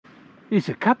He's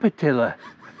a caterpillar.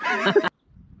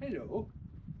 Hello.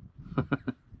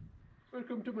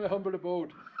 Welcome to my humble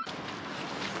abode.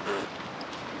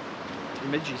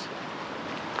 Midges.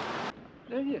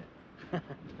 There you.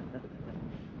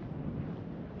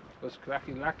 What's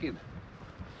cracking lacking?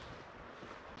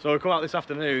 So we come out this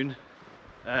afternoon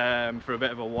for a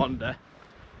bit of a wander.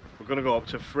 We're going to go up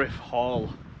to Frith Hall,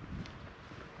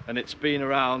 and it's been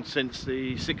around since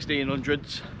the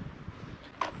 1600s.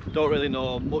 Don't really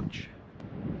know much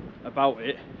about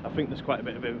it. I think there's quite a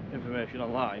bit of information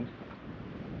online.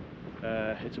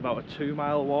 It's about a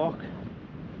 2-mile walk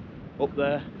up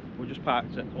there. We're just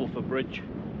parked at Ulfa Bridge,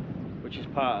 which is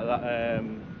part of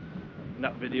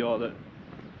that video that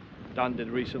Dan did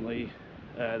recently,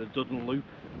 the Dudden Loop.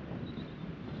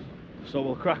 So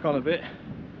we'll crack on a bit,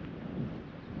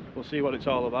 we'll see what it's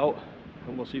all about,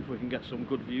 and we'll see if we can get some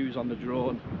good views on the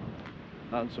drone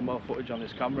and some more footage on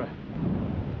this camera.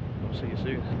 I'll see you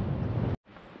soon.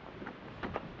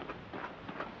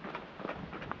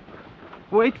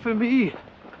 Wait for me!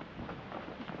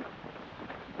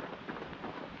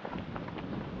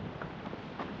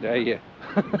 There you.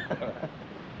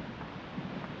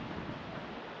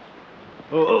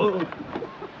 Oh!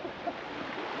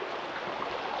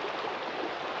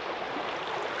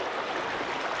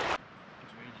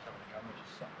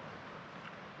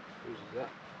 Who's that?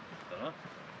 Don't know.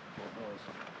 What knows?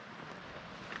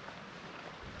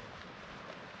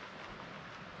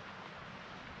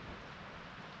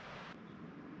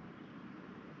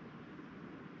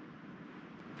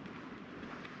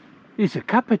 He's a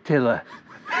caterpillar.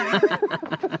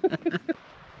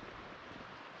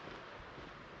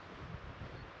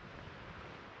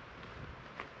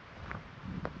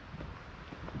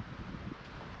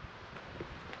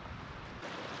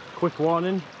 Quick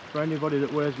warning for anybody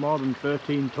that weighs more than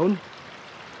 13 tonne,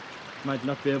 might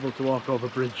not be able to walk over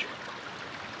bridge.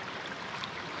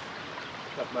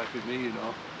 That might be me, you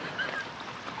know.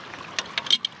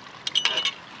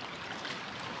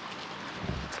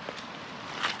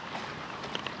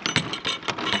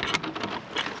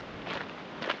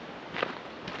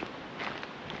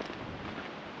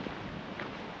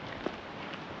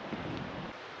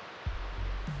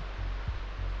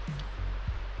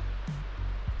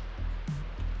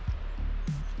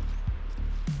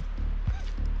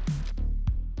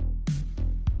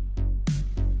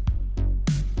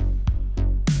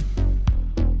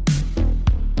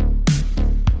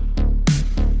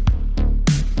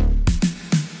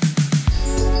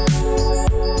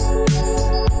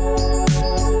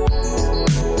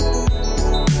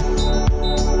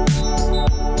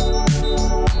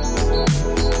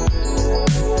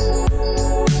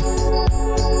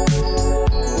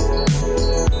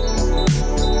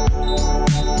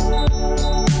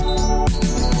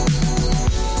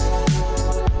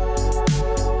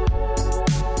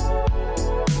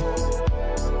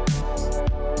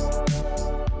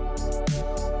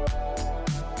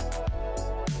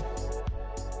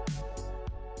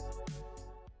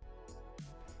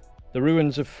 The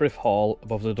ruins of Frith Hall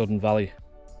above the Dudden Valley.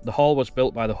 The hall was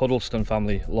built by the Huddleston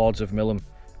family, Lords of Milham,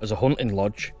 as a hunting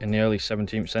lodge in the early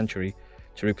 17th century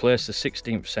to replace the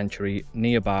 16th century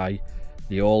nearby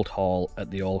the Old Hall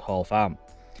at the Old Hall Farm.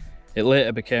 It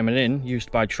later became an inn used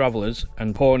by travellers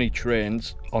and pony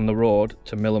trains on the road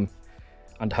to Milham,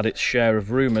 and had its share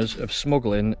of rumours of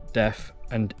smuggling, death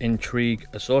and intrigue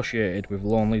associated with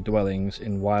lonely dwellings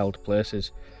in wild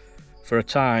places. For a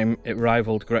time, it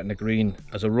rivalled Gretna Green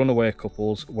as a runaway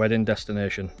couple's wedding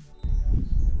destination.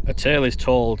 A tale is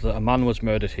told that a man was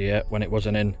murdered here when it was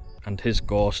an inn, and his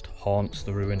ghost haunts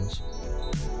the ruins.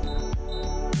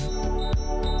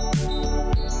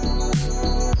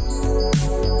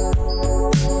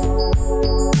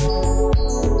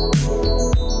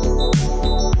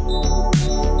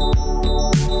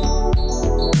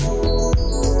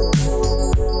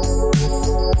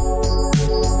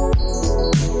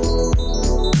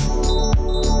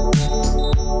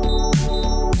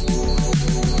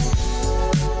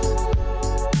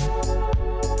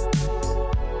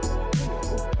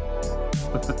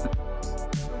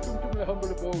 Welcome to my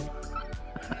humble abode.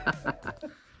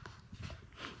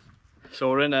 So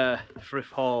we're in Frith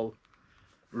Hall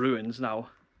ruins now,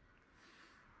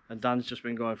 and Dan's just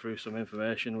been going through some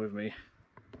information with me.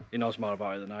 He knows more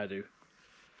about it than I do,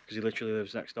 because he literally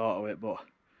lives next door to it. But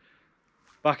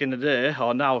back in the day,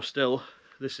 or now still,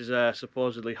 this is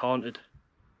supposedly haunted,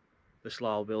 this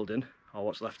Lyle building, or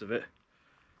what's left of it.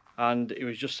 And he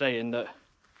was just saying that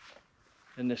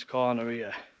in this corner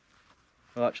here,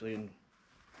 well actually in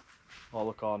all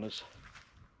the corners,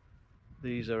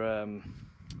 these are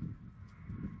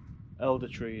elder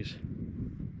trees,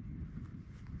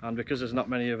 and because there's not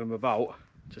many of them about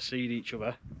to seed each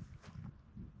other,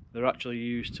 they're actually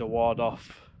used to ward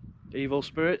off evil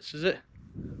spirits, is it?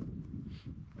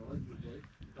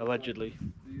 Allegedly.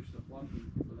 They used to plant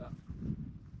them for that.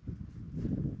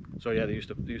 So yeah, they used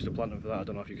to plant them for that. I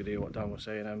don't know if you could hear what Dan was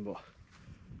saying then, but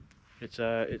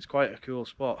it's quite a cool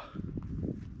spot,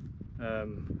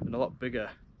 and a lot bigger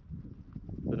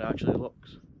than it actually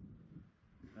looks.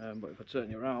 But if I turn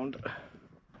you around,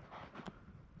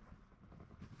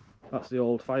 that's the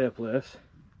old fireplace.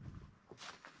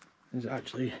 There's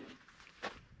actually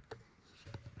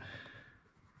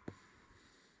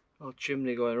a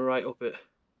chimney going right up it,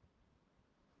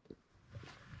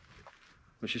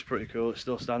 which is pretty cool. It's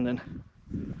still standing,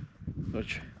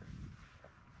 which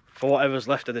for whatever's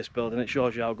left of this building, it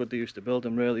shows you how good they used to build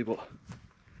them really, but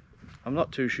I'm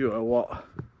not too sure what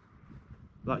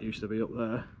that used to be up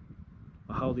there,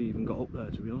 or how they even got up there,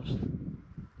 to be honest.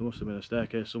 There must have been a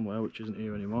staircase somewhere which isn't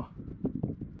here anymore.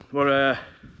 But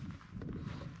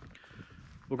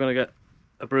we're gonna get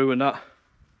a brew and that,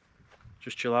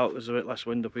 just chill out. There's a bit less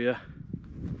wind up here.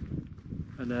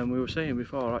 And then we were saying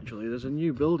before, actually, there's a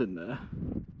new building there.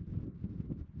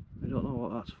 I don't know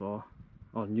what that's for,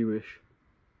 or newish,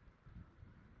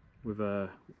 with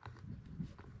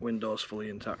windows fully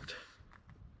intact.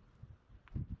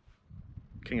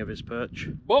 King of his perch.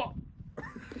 What?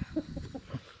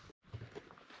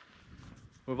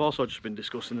 We've also just been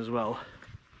discussing as well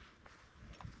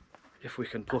if we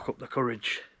can pluck up the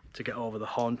courage to get over the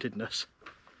hauntedness.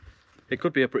 It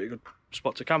could be a pretty good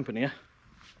spot to camp in here.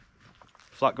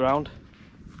 Flat ground,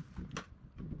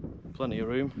 plenty of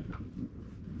room,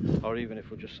 or even if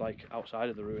we're just like outside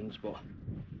of the ruins. But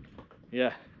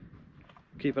yeah,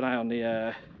 keep an eye on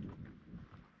the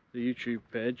YouTube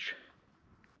page.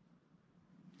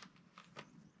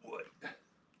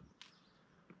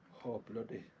 Oh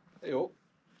bloody. Hey up.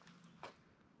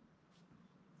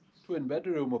 Twin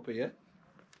bedroom up here.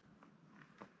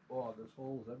 Oh, there's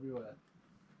holes everywhere.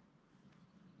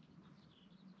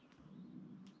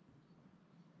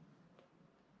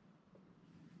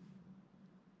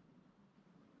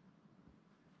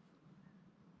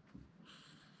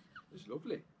 It's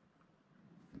lovely.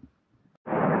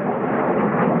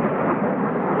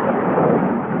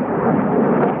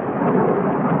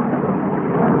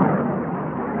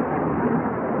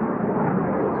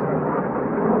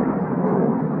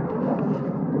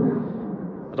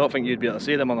 I don't think you'd be able to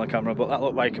see them on the camera, but that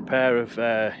looked like a pair of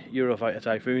Eurofighter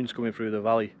Typhoons coming through the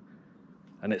valley,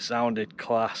 and it sounded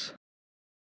class.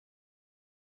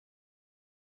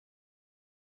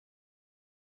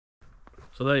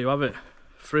 So there you have it,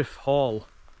 Frith Hall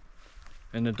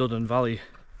in the Duddon Valley,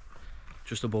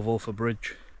 just above Ulfa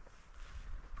Bridge.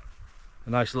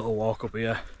 A nice little walk up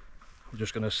here. We're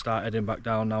just going to start heading back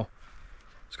down now.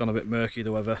 It's gone a bit murky,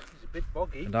 the weather, It's a bit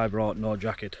boggy. and I brought no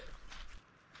jacket.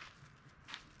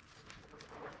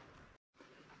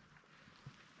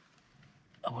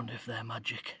 I wonder if they're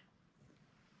magic.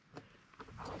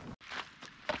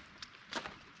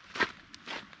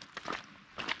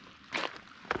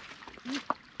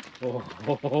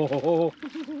 Oh.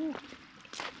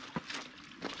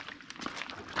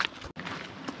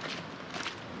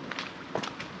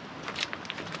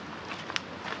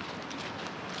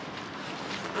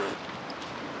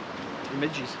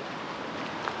 Midges.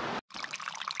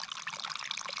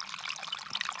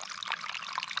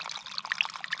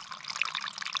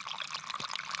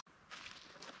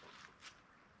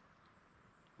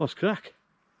 What's crack?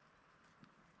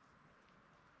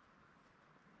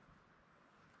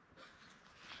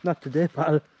 Not today,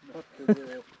 pal. Not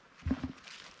today.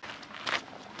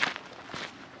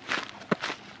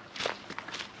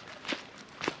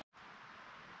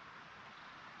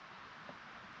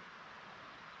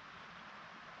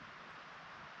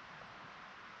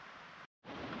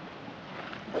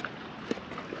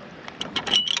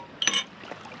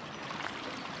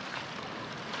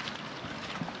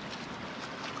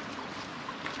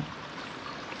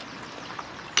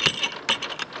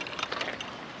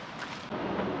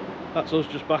 That's us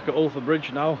just back at Ulfa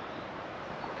Bridge now.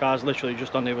 Car's literally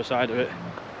just on the other side of it.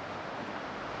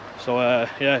 So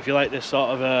yeah, if you like this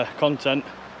sort of content,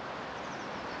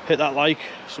 hit that like,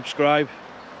 subscribe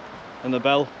and the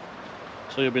bell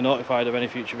so you'll be notified of any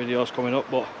future videos coming up.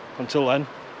 But until then,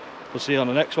 we'll see you on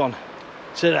the next one.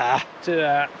 Ta-da!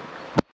 Ta-da.